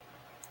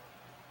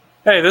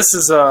Hey, this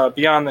is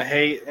Beyond the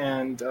Hate,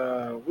 and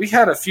we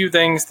had a few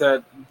things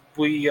that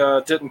we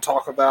didn't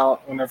talk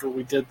about whenever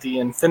we did the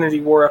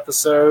Infinity War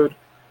episode.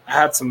 I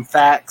had some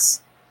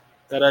facts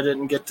that I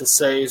didn't get to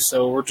say,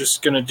 so we're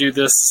just going to do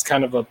this as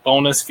kind of a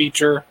bonus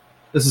feature.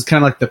 This is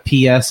kind of like the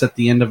PS at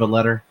the end of a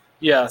letter.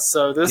 Yeah,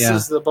 so this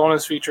is the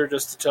bonus feature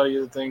just to tell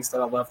you the things that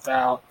I left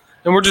out.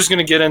 And we're just going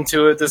to get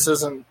into it. This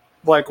isn't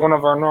like one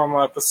of our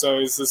normal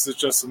episodes. This is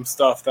just some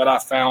stuff that I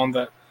found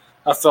that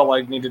I felt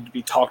like needed to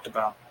be talked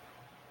about.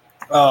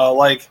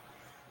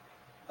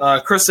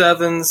 Chris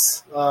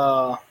Evans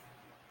and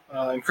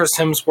Chris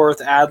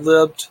Hemsworth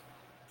ad-libbed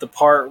the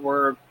part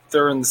where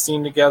they're in the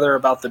scene together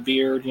about the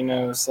beard. You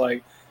know, it's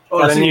like,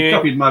 oh, I see you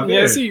copied my beard.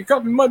 Yeah, I see you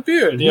copied my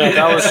beard. Yeah,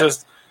 that was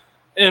just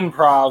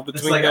improv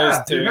between those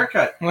two.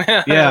 Haircut.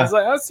 Yeah, I was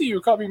like, I see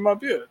you copied my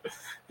beard.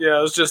 Yeah,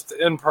 it was just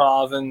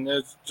improv, and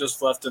it's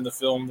just left in the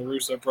film. The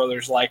Russo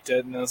brothers liked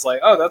it, and it was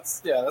like, oh,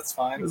 that's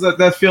fine.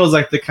 That feels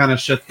like the kind of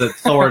shit that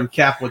Thor and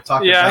Cap would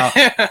talk about.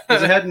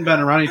 Because they hadn't been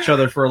around each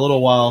other for a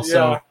little while,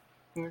 so.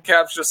 And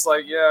Cap's just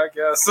like, yeah, I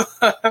guess.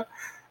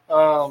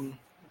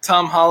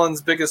 Tom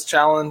Holland's biggest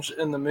challenge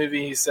in the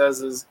movie, he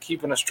says, is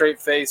keeping a straight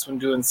face when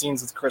doing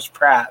scenes with Chris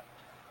Pratt.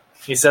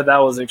 He said that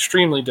was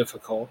extremely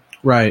difficult.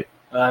 Right.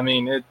 I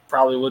mean, it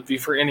probably would be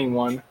for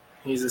anyone.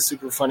 He's a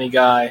super funny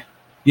guy.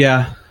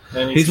 Yeah.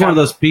 And he's one of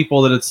those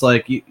people that it's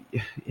like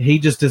he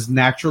just is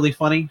naturally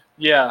funny.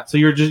 Yeah. So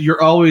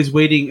you're always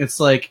waiting. It's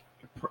like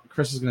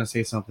Chris is gonna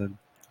say something.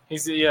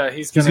 He's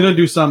gonna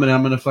do something. And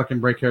I'm gonna fucking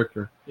break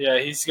character. Yeah,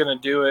 he's gonna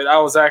do it. I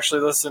was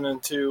actually listening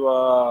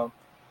to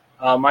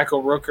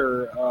Michael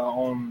Rooker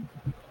on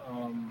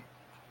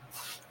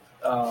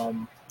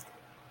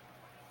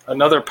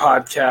another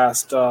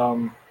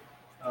podcast,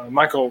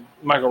 Michael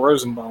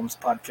Rosenbaum's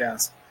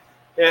podcast,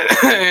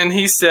 and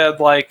he said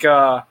like.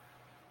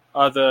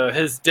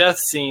 His death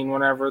scene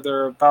whenever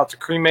they're about to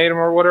cremate him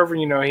or whatever,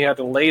 you know, he had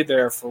to lay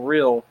there for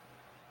real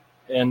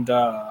and,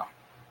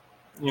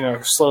 you know,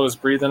 slow his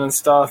breathing and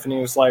stuff. And he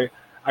was like,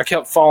 I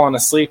kept falling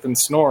asleep and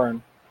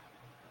snoring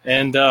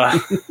and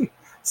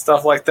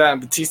stuff like that.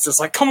 And Batista's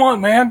like, come on,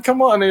 man,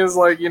 come on. And he was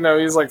like, you know,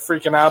 he's like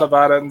freaking out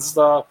about it and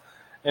stuff.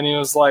 And he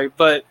was like,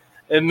 but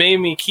it made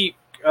me keep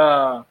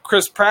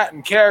Chris Pratt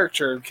in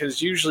character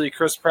because usually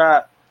Chris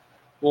Pratt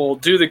will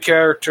do the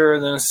character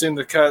and then as soon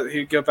as the cut,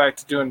 he'd go back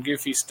to doing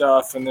goofy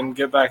stuff and then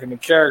get back into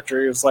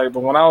character. He was like,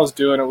 but when I was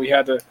doing it, we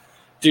had to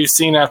do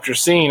scene after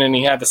scene and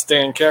he had to stay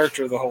in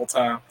character the whole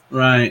time.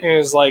 Right. He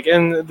was like,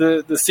 and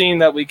the scene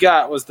that we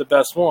got was the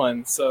best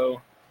one.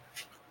 So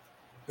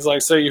he's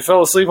like, so you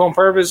fell asleep on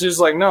purpose? He's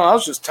like, no, I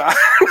was just tired.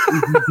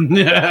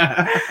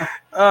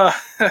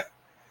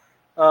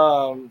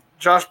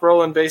 Josh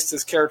Brolin based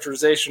his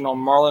characterization on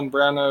Marlon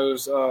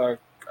Brando's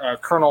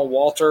Colonel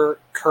Walter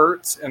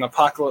Kurtz in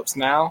Apocalypse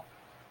Now.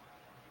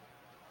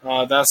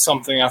 That's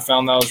something I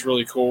found that was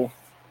really cool.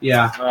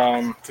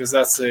 Yeah. Because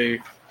that's a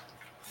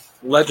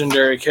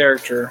legendary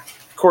character.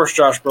 Of course,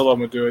 Josh Brolin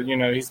would do it. You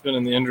know, he's been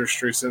in the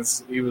industry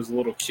since he was a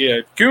little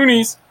kid.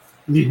 Goonies.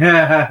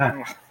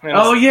 Yeah.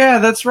 Oh yeah,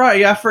 that's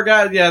right. Yeah, I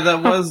forgot. Yeah,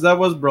 that was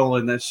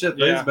Brolin. That shit.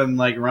 Yeah. He's been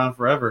like around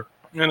forever.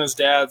 And his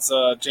dad's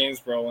James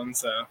Brolin,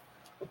 so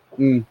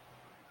you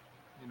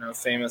know,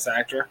 famous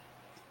actor.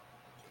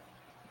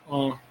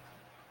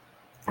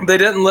 They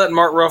didn't let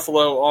Mark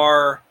Ruffalo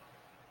or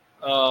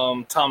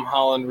Tom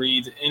Holland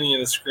read any of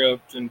the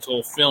script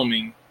until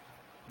filming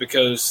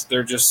because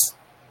they're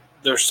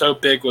so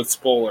big with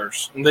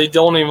spoilers. And they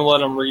don't even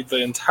let them read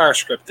the entire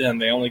script then.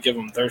 They only give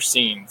them their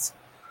scenes.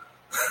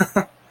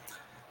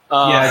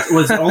 Yeah, it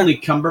was only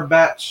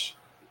Cumberbatch.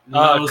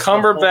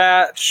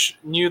 Cumberbatch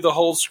knew the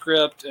whole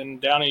script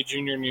and Downey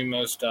Jr. knew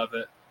most of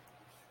it.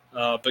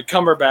 But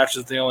Cumberbatch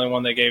is the only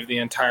one they gave the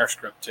entire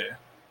script to.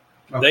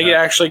 Okay. They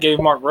actually gave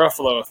Mark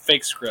Ruffalo a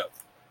fake script.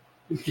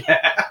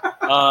 Yeah.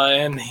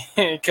 And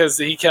because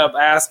he kept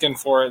asking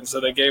for it, and so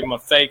they gave him a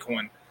fake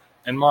one.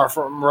 And Mark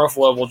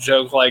Ruffalo will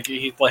joke like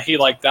he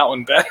liked that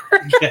one better.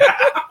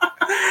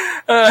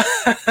 Yeah.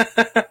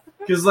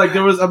 Because like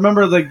I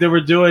remember like they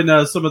were doing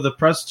some of the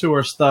press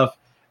tour stuff,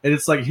 and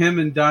it's like him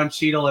and Don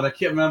Cheadle, and I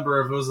can't remember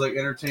if it was like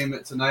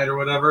Entertainment Tonight or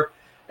whatever.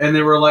 And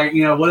they were like,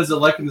 you know, what is it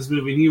like in this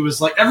movie? And he was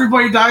like,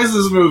 everybody dies in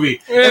this movie.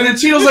 And then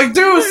Cheadle's like,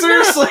 dude,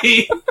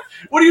 seriously,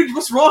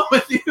 what's wrong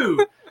with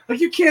you? Like,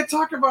 you can't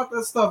talk about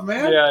this stuff,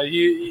 man. Yeah,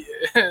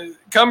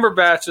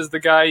 Cumberbatch is the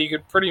guy you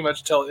could pretty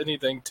much tell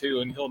anything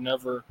to, and he'll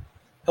never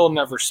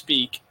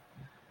speak.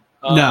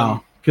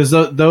 No, because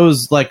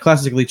those like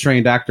classically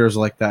trained actors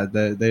like that,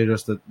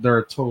 they're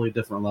a totally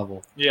different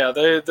level. Yeah,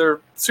 they're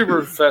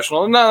super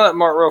professional. Not that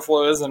Mark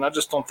Ruffalo isn't. I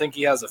just don't think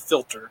he has a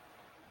filter.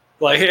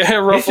 Like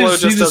Ruffalo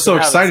he's just so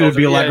excited to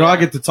be like, I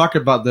get to talk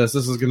about this.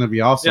 This is going to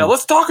be awesome. Yeah,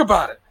 let's talk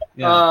about it.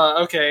 Yeah.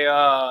 Okay.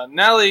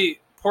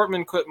 Natalie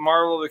Portman quit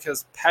Marvel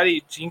because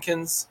Patty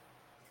Jenkins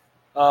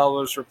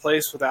was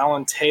replaced with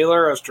Alan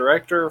Taylor as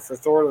director for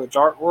Thor: The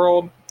Dark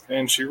World,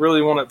 and she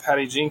really wanted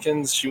Patty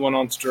Jenkins. She went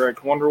on to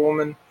direct Wonder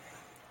Woman.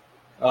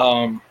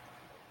 But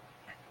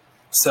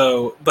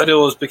it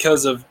was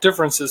because of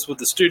differences with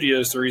the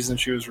studios the reason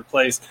she was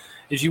replaced.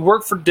 If you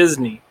work for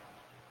Disney,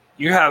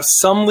 you have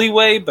some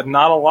leeway, but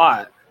not a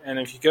lot. And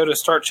if you go to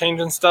start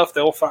changing stuff,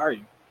 they'll fire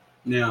you.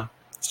 Yeah.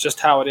 It's just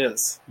how it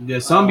is. Yeah,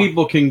 some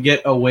people can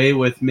get away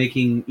with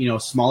making,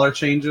 smaller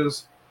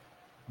changes,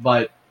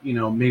 but,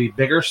 maybe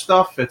bigger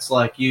stuff, it's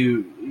like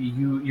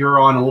you're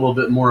on a little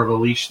bit more of a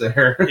leash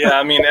there. Yeah,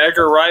 I mean,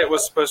 Edgar Wright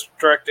was supposed to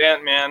direct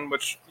Ant-Man,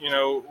 which,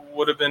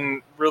 would have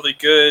been really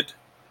good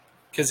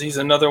because he's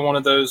another one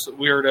of those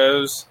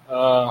weirdos.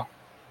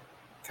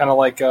 Kind of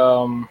like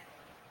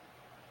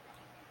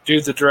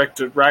dude that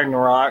directed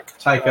Ragnarok.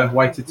 Taika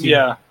Waititi.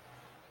 Yeah.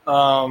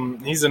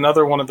 He's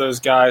another one of those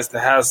guys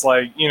that has,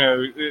 like,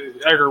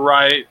 Edgar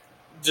Wright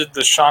did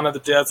the Shaun of the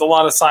Dead. A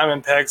lot of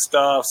Simon Pegg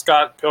stuff.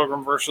 Scott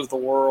Pilgrim versus the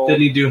World.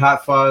 Didn't he do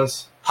Hot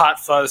Fuzz? Hot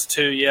Fuzz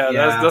too. Yeah.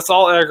 That's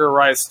all Edgar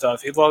Wright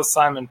stuff. He loves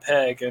Simon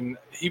Pegg, and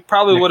he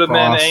probably would have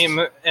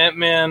been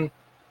Ant-Man,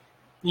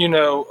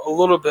 a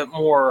little bit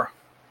more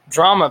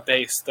drama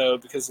based though,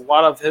 because a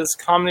lot of his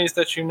comedies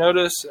that you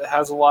notice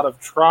has a lot of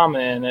drama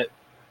in it.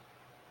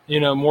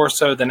 More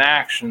so than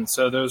action.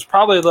 So there's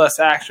probably less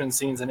action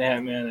scenes in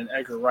Ant-Man in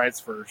Edgar Wright's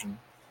version.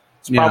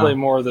 It's probably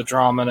more of the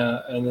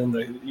drama and then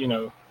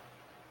the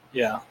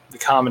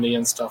comedy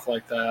and stuff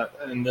like that,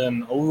 and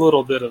then a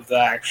little bit of the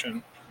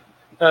action.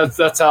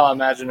 That's how I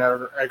imagine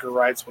Edgar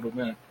Wright's would have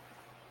been.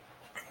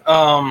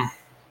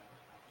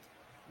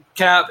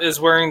 Cap is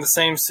wearing the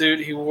same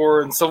suit he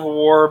wore in Civil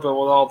War, but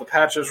with all the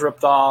patches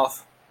ripped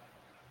off.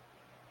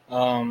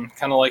 Kind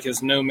of like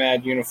his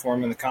Nomad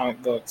uniform in the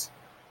comic books.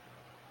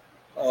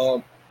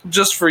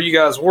 Just for you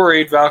guys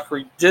worried,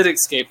 Valkyrie did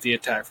escape the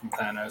attack from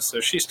Thanos,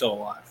 so she's still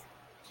alive.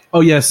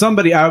 Oh yeah,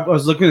 I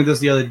was looking at this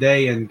the other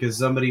day, and because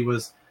somebody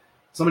was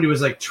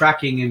like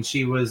tracking, and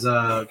she was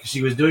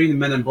doing the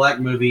Men in Black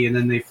movie, and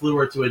then they flew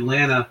her to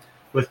Atlanta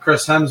with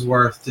Chris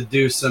Hemsworth to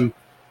do some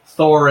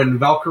Thor and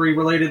Valkyrie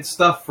related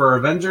stuff for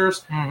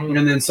Avengers, and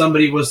then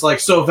somebody was like,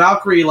 so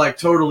Valkyrie, like,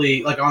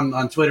 totally, like,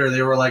 on Twitter,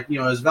 they were like,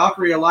 is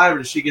Valkyrie alive or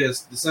did she get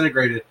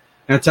disintegrated?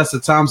 And Tessa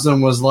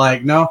Thompson was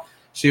like, no.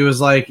 She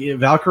was like,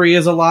 Valkyrie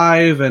is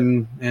alive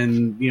and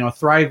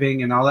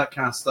thriving and all that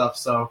kind of stuff.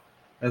 So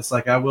it's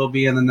like, I will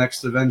be in the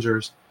next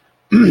Avengers.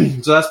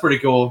 So that's pretty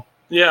cool.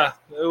 Yeah.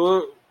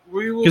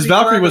 Because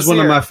Valkyrie was one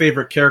of my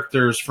favorite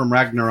characters from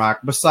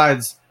Ragnarok,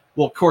 besides,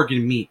 Korg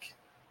and Meek.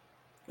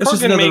 It's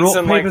just another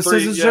rock, paper,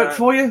 scissors joke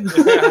for you.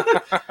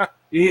 Yeah.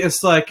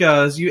 It's like,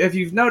 if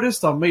you've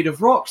noticed, I'm made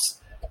of rocks.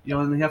 You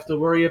only have to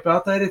worry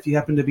about that if you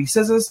happen to be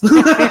scissors.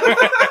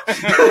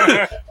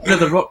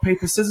 Another rock,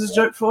 paper, scissors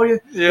joke for you.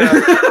 Yeah.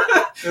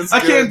 I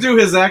can't do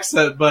his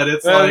accent, but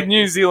it's like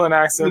New Zealand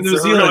accent. The New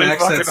Zealand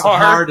accent's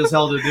hard as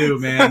hell to do,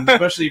 man.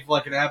 Especially for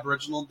like an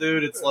Aboriginal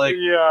dude. It's like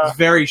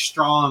very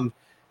strong.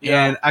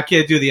 Yeah. And I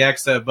can't do the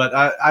accent, but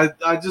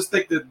I just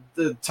think that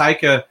the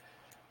Taika,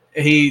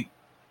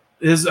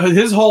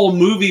 his whole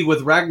movie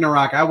with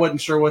Ragnarok, I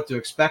wasn't sure what to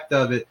expect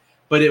of it.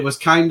 But it was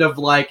kind of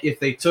like if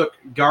they took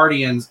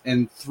Guardians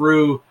and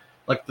threw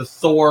like the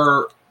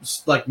Thor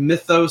like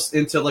mythos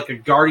into like a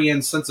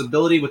Guardian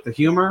sensibility with the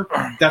humor.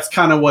 That's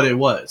kind of what it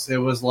was. It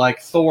was like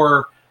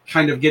Thor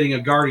kind of getting a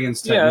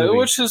Guardians type movie.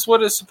 Which is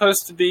what it's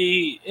supposed to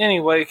be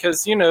anyway.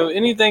 Because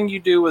anything you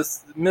do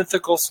with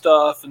mythical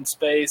stuff and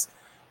space,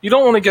 you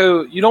don't want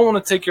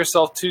to take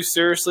yourself too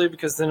seriously,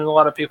 because then a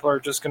lot of people are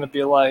just going to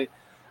be like,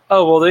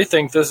 oh, well, they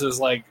think this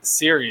is, like,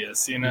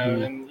 serious,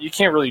 and you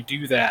can't really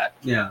do that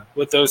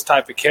with those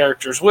type of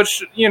characters,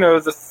 which,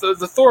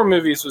 the Thor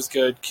movies was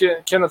good.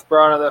 Kenneth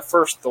Branagh, that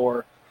first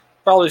Thor,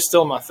 probably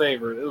still my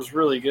favorite. It was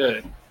really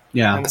good.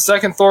 Yeah. And the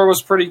second Thor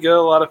was pretty good.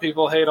 A lot of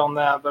people hate on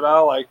that, but I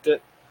liked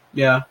it.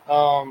 Yeah.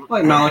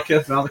 Like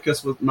Malekith.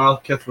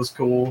 Malekith was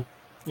cool.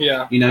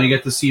 Yeah. You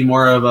get to see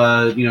more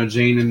of,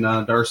 Jane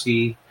and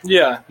Darcy.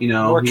 Yeah.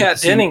 More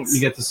Kat Dennings. You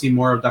get to see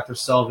more of Dr.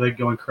 Selvig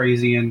going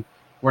crazy and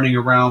running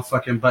around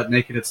fucking butt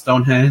naked at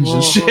Stonehenge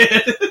and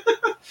shit.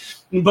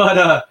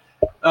 But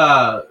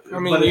I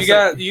mean, you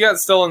got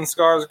Stellan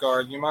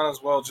Skarsgård. You might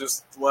as well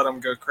just let him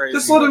go crazy.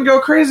 Just let him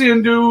go crazy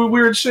and do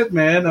weird shit,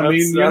 man. I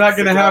mean, you're not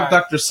going to have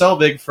Dr.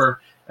 Selvig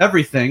for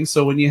everything,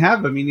 so when you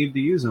have him, you need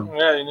to use him.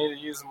 Yeah, you need to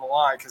use him a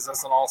lot because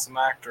that's an awesome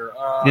actor.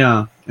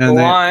 And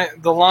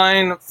the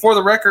line, for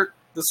the record,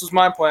 this was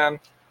my plan.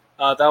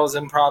 That was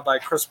improv by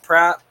Chris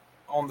Pratt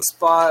on the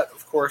spot.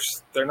 Of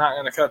course, they're not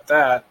going to cut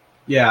that.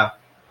 Yeah.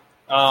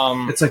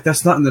 It's like,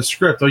 that's not in the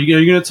script. Are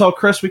you going to tell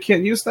Chris we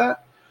can't use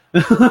that?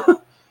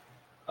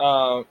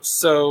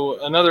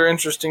 So another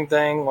interesting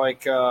thing,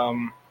 like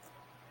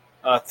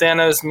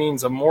Thanos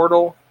means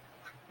immortal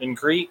in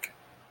Greek,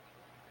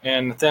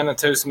 and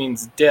Thanatos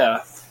means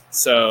death.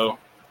 So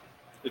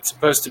it's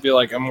supposed to be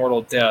like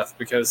immortal death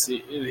because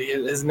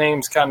his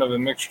name's kind of a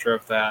mixture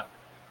of that.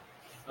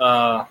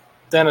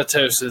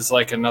 Thanatos is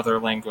like another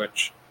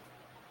language.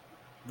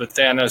 But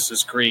Thanos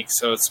is Greek,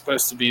 so it's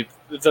supposed to be.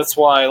 That's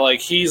why, like,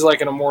 he's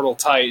like an immortal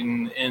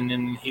titan,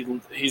 and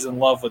he's in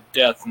love with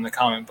death in the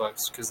comic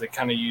books because they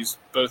kind of use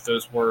both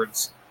those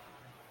words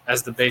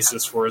as the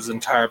basis for his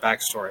entire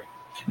backstory.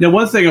 Now,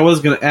 one thing I was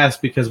going to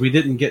ask, because we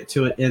didn't get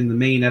to it in the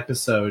main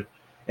episode,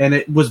 and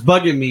it was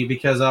bugging me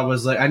because I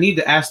was like, I need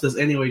to ask this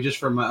anyway, just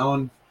for my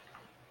own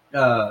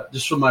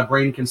just so my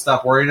brain can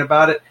stop worrying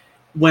about it.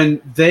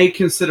 When they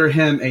consider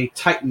him a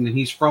Titan and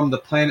he's from the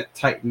planet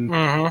Titan,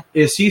 Mm-hmm.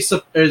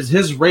 is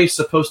his race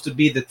supposed to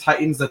be the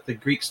Titans that the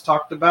Greeks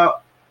talked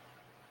about?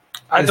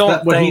 I Is don't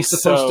that what think he's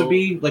supposed so. to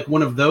be? Like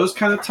one of those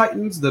kind of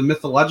Titans, the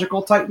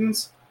mythological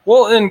Titans?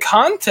 Well, in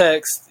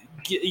context,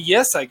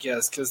 yes, I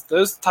guess, because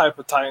those type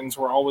of Titans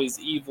were always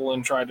evil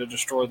and tried to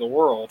destroy the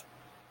world.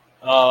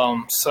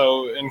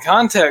 So in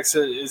context,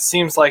 it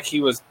seems like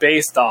he was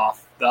based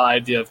off the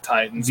idea of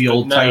Titans. The but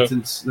old no,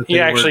 Titans that he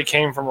they actually were,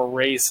 came from a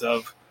race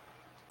of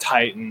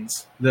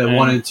Titans that And-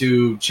 wanted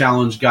to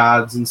challenge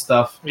gods and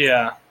stuff.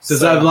 Yeah,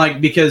 Because I'm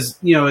like, because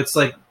it's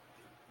like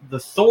the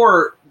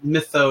Thor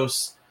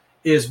mythos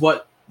is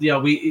what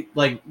we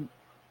like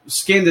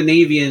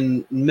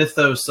Scandinavian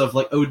mythos of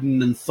like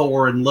Odin and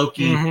Thor and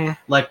Loki. Mhm.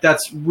 Like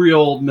that's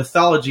real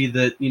mythology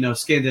that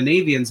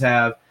Scandinavians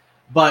have.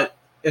 But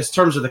as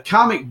terms of the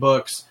comic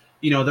books,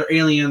 they're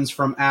aliens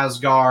from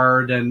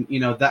Asgard and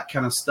that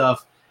kind of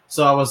stuff.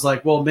 So I was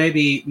like, well,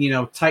 maybe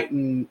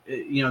Titan,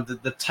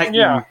 the Titan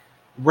Yeah.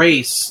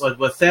 race, like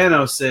what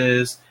Thanos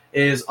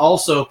is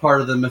also part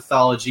of the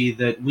mythology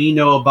that we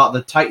know about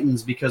the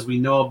Titans because we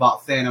know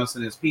about Thanos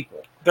and his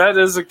people. That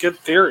is a good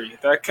theory.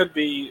 That could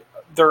be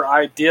their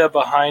idea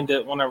behind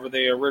it whenever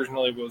they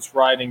originally was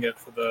writing it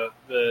for the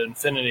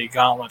Infinity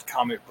Gauntlet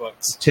comic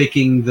books.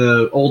 Taking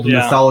the old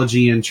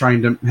mythology and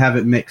trying to have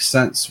it make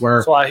sense. Where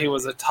that's why he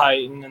was a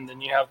Titan, and then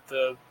you have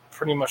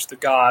pretty much the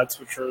gods,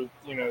 which are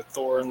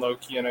Thor and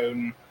Loki and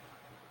Odin.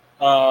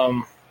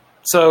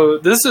 So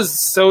this is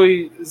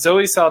Zoe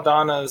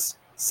Saldana's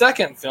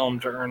second film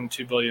to earn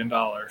 $2 billion.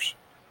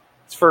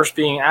 Its first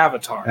being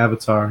Avatar.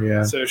 Avatar,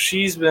 yeah. So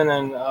she's been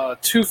in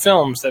 2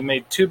 films that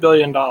made $2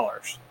 billion.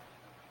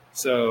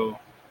 So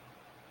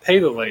pay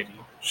the lady.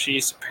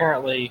 She's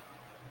apparently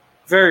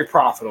very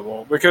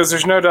profitable because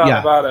there's no doubt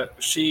about it.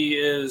 She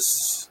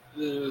is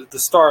the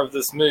star of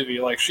this movie.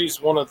 Like,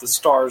 she's one of the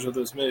stars of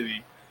this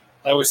movie.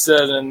 Like we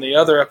said in the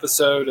other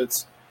episode,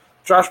 it's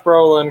Josh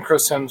Brolin,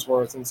 Chris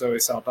Hemsworth, and Zoe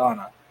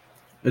Saldana.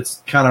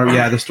 It's kind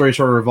of, the story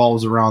sort of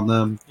revolves around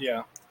them.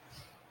 Yeah.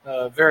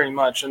 Very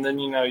much. And then,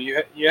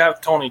 you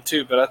have Tony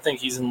too, but I think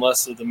he's in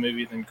less of the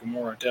movie than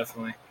Gamora,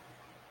 definitely.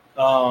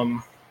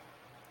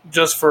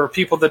 Just for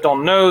people that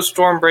don't know,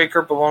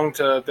 Stormbreaker belonged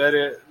to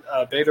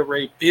Beta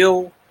Ray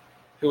Bill,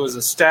 who was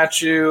a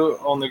statue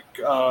on the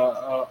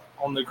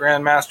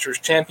Grandmaster's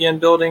Champion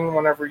building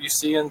whenever you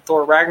see in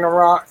Thor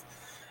Ragnarok.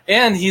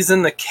 And he's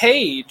in the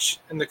cage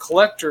in the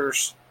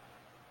collector's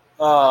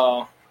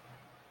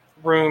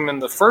room in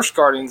the first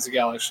Guardians of the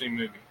Galaxy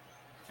movie.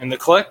 And the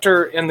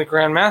Collector and the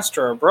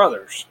Grandmaster are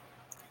brothers.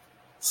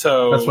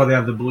 So that's why they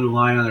have the blue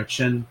line on their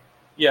chin.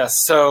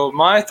 Yes. So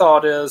my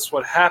thought is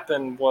what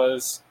happened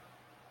was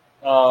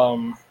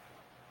Beta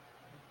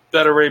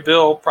Ray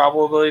Bill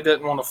probably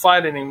didn't want to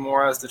fight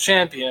anymore as the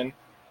champion,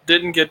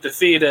 didn't get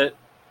defeated,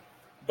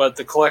 but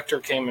the Collector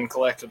came and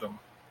collected him.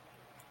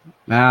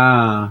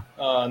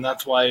 And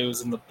that's why he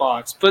was in the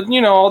box. But,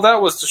 all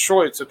that was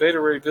destroyed, so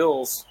Beta Ray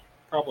Bill's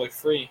probably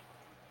free.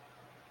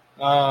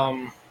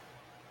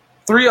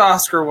 3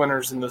 Oscar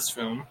winners in this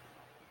film.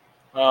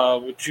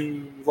 Would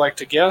you like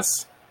to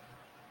guess?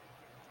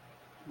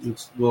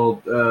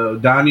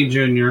 Donnie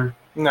Jr.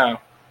 No.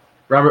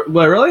 Robert,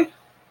 what, really?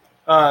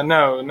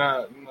 No,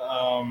 not.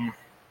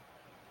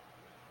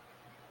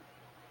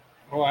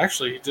 Well,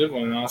 actually, he did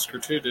win an Oscar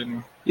too,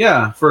 didn't he?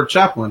 Yeah, for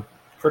Chaplin.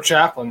 For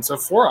Chaplin, so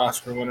 4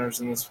 Oscar winners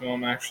in this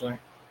film, actually.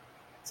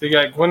 So you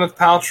got Gwyneth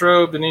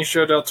Paltrow,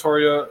 Benicio del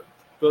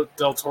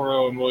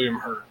Toro, and William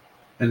Hurt.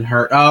 And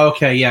Hurt. Oh,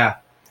 okay, yeah.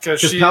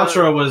 Because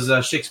Paltrow was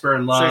Shakespeare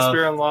in Love.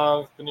 Shakespeare in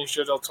Love,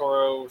 Benicio del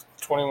Toro,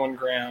 21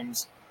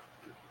 Grams,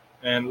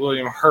 and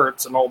William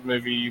Hurt's an old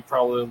movie you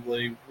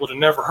probably would have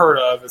never heard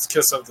of. It's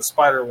Kiss of the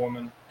Spider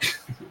Woman.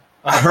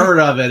 I've heard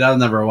of it. I've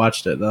never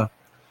watched it, though.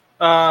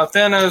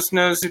 Thanos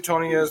knows who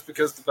Tony is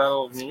because of the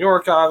Battle of New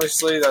York,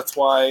 obviously. That's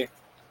why,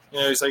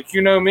 he's like,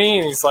 you know me?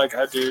 And he's like,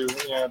 I do.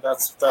 Yeah,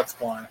 that's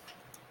why.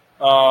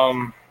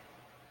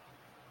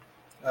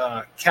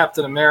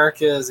 Captain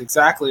America is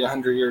exactly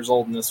 100 years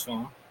old in this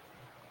film.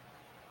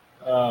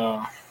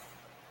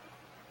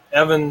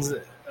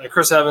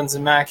 Chris Evans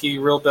and Mackie,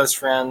 real best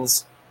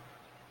friends.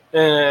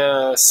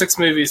 6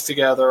 movies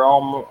together,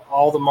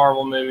 all the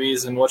Marvel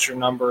movies, and What's Your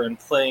Number, and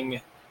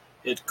playing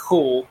it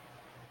cool.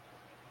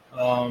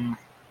 In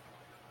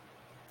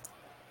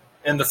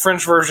the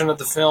French version of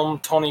the film,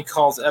 Tony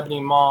calls Ebony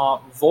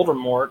Maw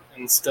Voldemort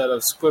instead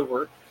of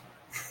Squidward.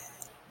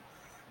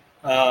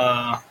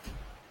 The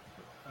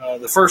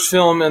first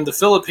film in the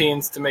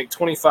Philippines to make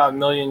 $25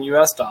 million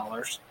US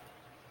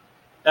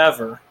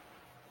ever.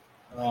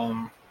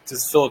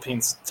 Because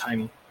Philippines is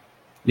tiny.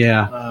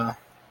 Yeah.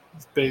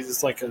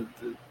 It's like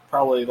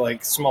probably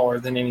like smaller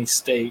than any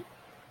state.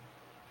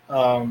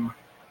 I'm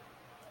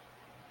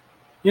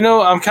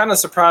kind of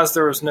surprised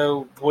there was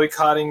no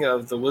boycotting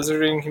of the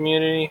wizarding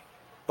community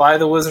by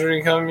the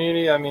wizarding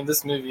community. I mean,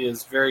 this movie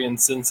is very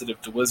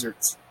insensitive to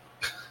wizards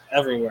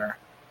everywhere.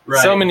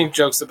 Right. So many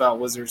jokes about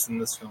wizards in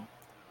this film.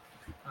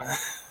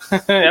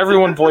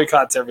 Everyone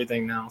boycotts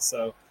everything now,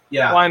 so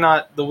Yeah. Why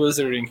not the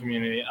wizarding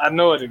community? I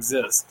know it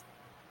exists.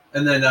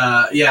 And then,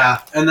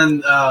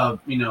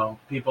 you know,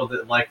 people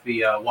that like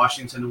the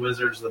Washington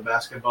Wizards, the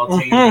basketball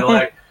team, they're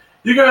like,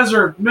 "You guys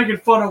are making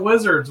fun of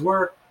wizards.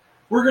 We're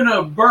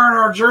gonna burn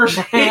our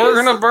jerseys. We're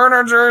gonna burn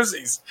our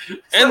jerseys,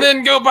 and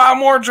then go buy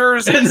more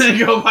jerseys, and then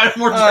go buy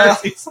more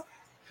jerseys."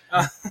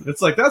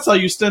 It's like that's how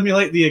you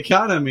stimulate the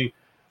economy.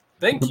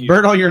 Thank you.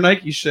 Burn all your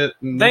Nike shit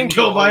and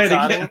go buy it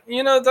again.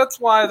 You know,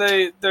 that's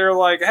why they're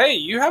like, hey,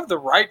 you have the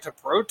right to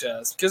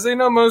protest, because they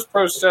know most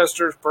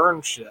protesters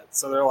burn shit.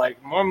 So they're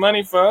like, more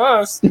money for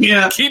us.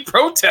 Yeah. Keep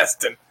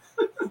protesting.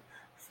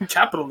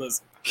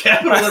 Capitalism.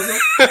 Capitalism.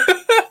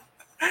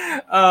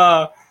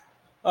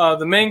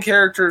 The main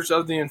characters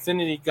of the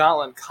Infinity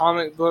Gauntlet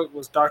comic book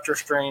was Doctor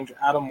Strange,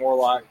 Adam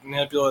Warlock,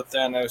 Nebula,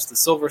 Thanos, the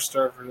Silver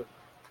Surfer,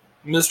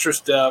 Mistress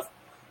Death,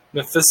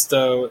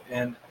 Mephisto,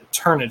 and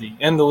Eternity,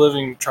 and the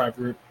Living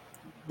Tribunal.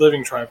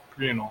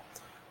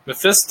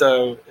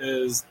 Mephisto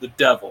is the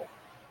devil,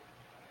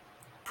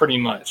 pretty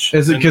much.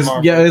 Is it because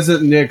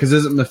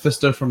isn't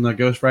Mephisto from the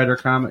Ghost Rider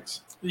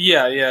comics?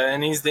 Yeah,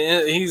 and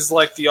he's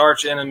like the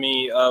arch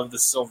enemy of the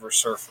Silver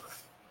Surfer.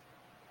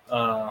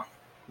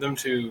 Them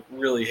two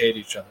really hate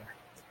each other.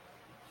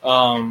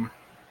 Elon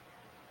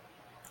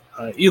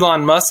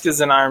Musk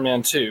is in Iron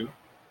Man 2.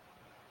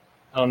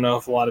 I don't know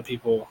if a lot of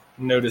people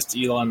noticed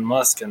Elon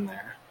Musk in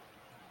there.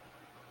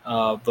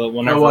 But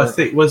whenever I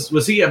think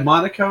was he at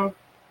Monaco?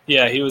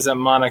 Yeah, he was at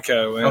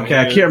Monaco. And okay,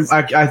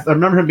 I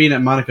remember him being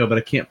at Monaco, but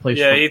I can't place.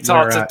 Yeah, he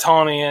talked to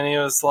Tony, and he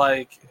was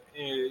like,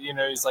 you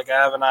know, he's like, I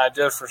have an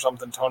idea for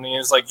something, Tony. He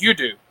was like, you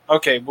do.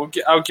 Okay,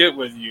 I'll get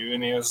with you.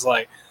 And he was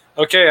like,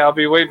 okay, I'll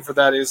be waiting for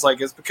that. He was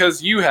like, it's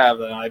because you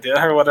have an idea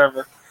or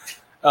whatever.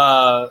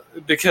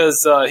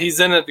 Because he's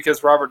in it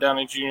because Robert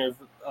Downey Jr.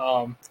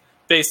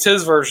 Based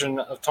his version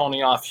of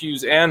Tony off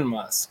Hughes and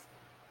Musk.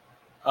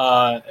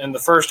 In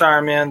the first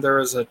Iron Man, there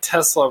was a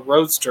Tesla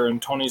Roadster in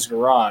Tony's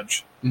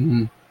garage.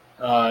 Mm-hmm.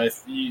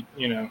 If you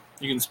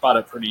can spot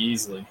it pretty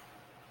easily.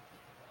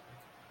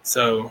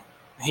 So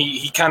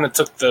he kind of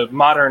took the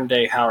modern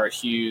day Howard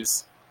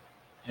Hughes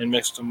and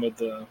mixed him with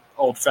the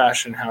old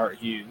fashioned Howard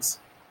Hughes.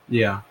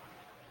 Yeah.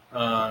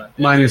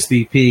 Minus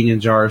the peeing in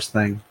jars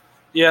thing.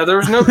 Yeah, there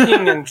was no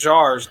peeing in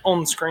jars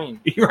on screen.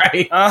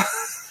 Right.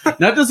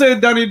 Not to say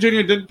that Downey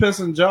Jr. didn't piss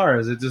in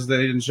jars. It's just that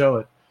he didn't show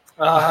it.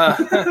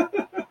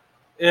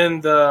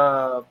 In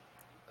the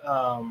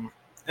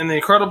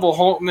Incredible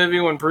Hulk movie,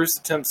 when Bruce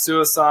attempts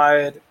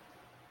suicide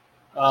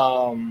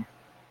in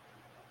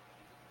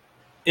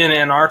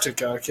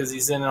Antarctica, because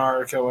he's in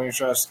Antarctica when he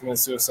tries to commit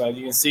suicide,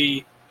 you can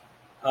see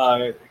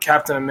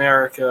Captain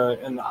America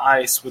in the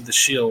ice with the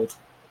shield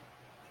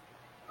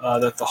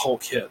that the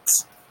Hulk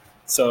hits.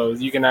 So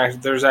you can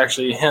there's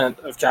actually a hint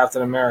of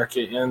Captain America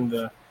in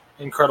the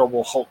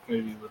Incredible Hulk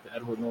movie with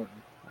Edward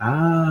Norton.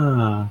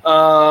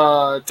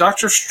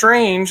 Doctor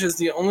Strange is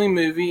the only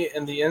movie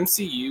in the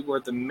MCU where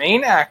the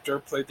main actor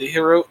played the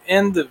hero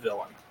and the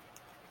villain.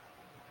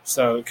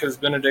 So, because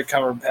Benedict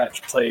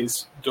Cumberbatch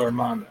plays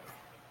Dormammu.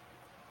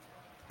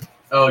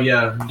 Oh,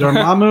 yeah.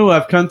 Dormammu,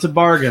 I've come to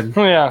bargain.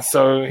 Yeah,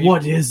 so...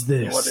 What is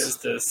this? What is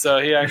this? So,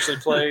 he actually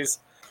plays...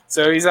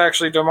 So, he's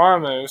actually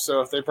Dormammu,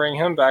 so if they bring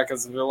him back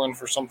as a villain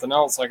for something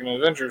else, like an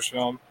Avengers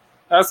film,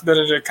 that's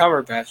Benedict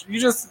Cumberbatch.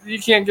 You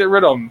can't get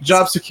rid of him.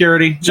 Job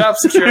security.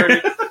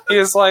 He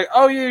was like,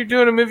 oh, you're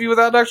doing a movie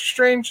without Doctor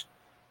Strange?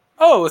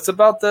 Oh, it's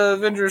about the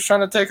Avengers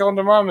trying to take on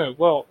Dormammu.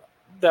 Well,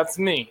 that's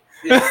me.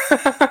 Yeah.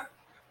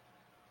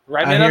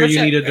 I hear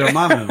you need a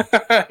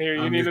Dormammu. Here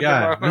you need a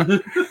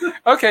Dormammu.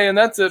 Okay, and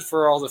that's it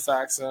for all the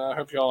facts. I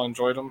hope you all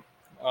enjoyed them.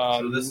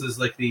 So this is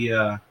like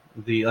the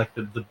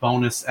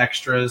bonus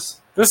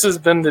extras. This has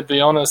been the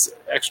bonus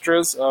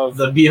extras of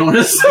the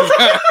bonus.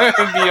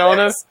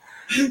 Bonus.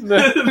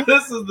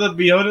 This is the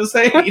bonus.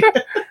 Hey,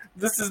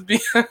 this is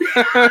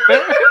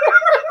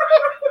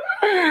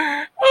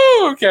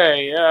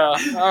Okay, yeah.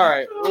 All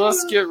right,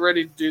 let's get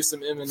ready to do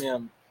some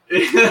Eminem.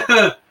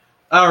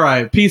 All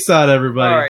right, peace out, everybody. All right.